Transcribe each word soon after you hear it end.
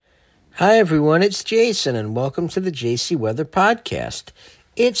Hi, everyone. It's Jason, and welcome to the JC Weather Podcast.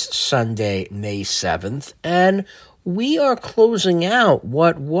 It's Sunday, May 7th, and we are closing out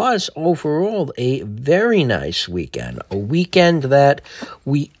what was overall a very nice weekend, a weekend that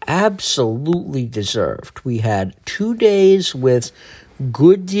we absolutely deserved. We had 2 days with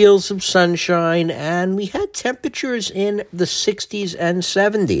good deals of sunshine, and we had temperatures in the 60s and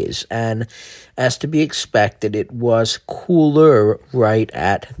 70s, and as to be expected, it was cooler right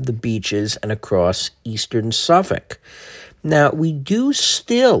at the beaches and across eastern Suffolk. Now, we do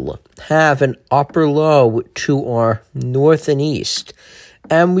still have an upper low to our north and east,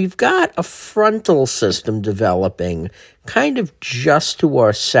 and we've got a frontal system developing kind of just to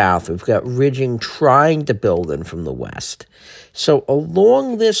our south. We've got ridging trying to build in from the west. So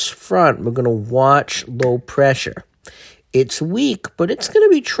along this front, we're going to watch low pressure. It's weak, but it's going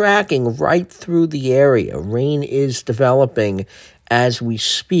to be tracking right through the area. Rain is developing as we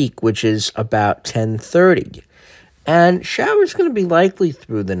speak, which is about 10:30. And showers going to be likely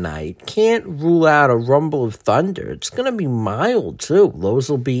through the night. Can't rule out a rumble of thunder. It's going to be mild, too. Lows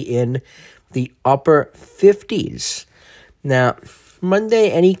will be in the upper 50s. Now,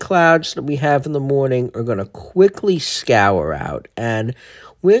 Monday, any clouds that we have in the morning are going to quickly scour out, and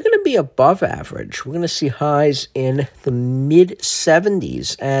we're going to be above average. We're going to see highs in the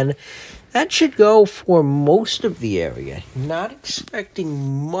mid-70s, and that should go for most of the area. Not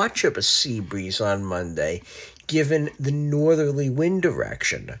expecting much of a sea breeze on Monday, given the northerly wind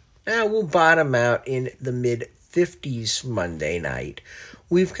direction. Now, we'll bottom out in the mid-50s Monday night.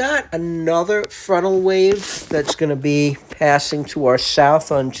 We've got another frontal wave that's going to be passing to our south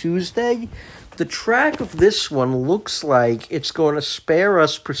on Tuesday. The track of this one looks like it's going to spare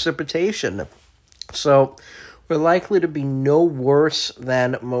us precipitation. So we're likely to be no worse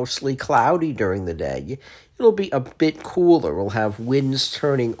than mostly cloudy during the day. It'll be a bit cooler. We'll have winds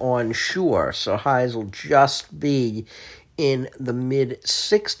turning onshore, so highs will just be in the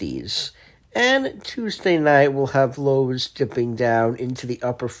mid-60s. And Tuesday night, we'll have lows dipping down into the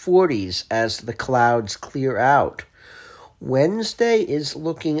upper 40s as the clouds clear out. Wednesday is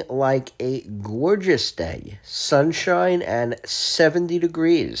looking like a gorgeous day. Sunshine and 70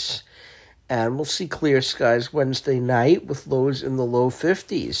 degrees. And we'll see clear skies Wednesday night with lows in the low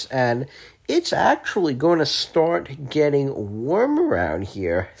 50s. And it's actually going to start getting warm around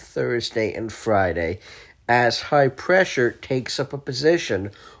here Thursday and Friday as high pressure takes up a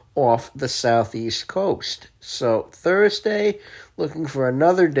position off the southeast coast. So Thursday, looking for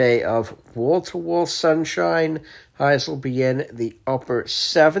another day of wall-to-wall sunshine. Highs will be in the upper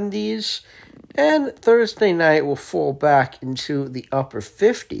 70s. And Thursday night will fall back into the upper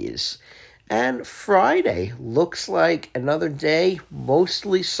 50s. And Friday looks like another day,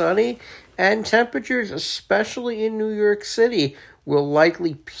 mostly sunny. And temperatures, especially in New York City, will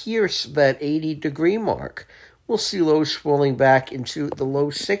likely pierce that 80-degree mark. We'll see lows falling back into the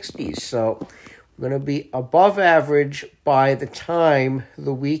low 60s. So we're going to be above average by the time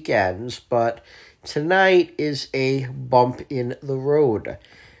the week ends. But tonight is a bump in the road.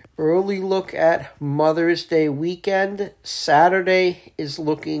 Early look at Mother's Day weekend. Saturday is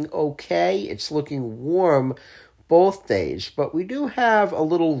looking okay. It's looking warm both days. But we do have a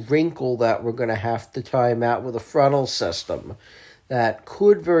little wrinkle that we're going to have to time out with a frontal system that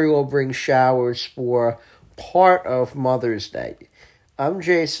could very well bring showers for part of Mother's Day. I'm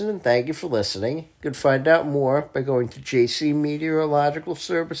Jason, and thank you for listening. You can find out more by going to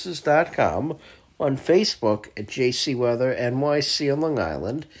jcmeteorologicalservices.com, on Facebook at JC Weather NYC on Long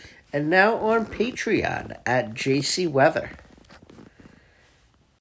Island, and now on Patreon at JC Weather.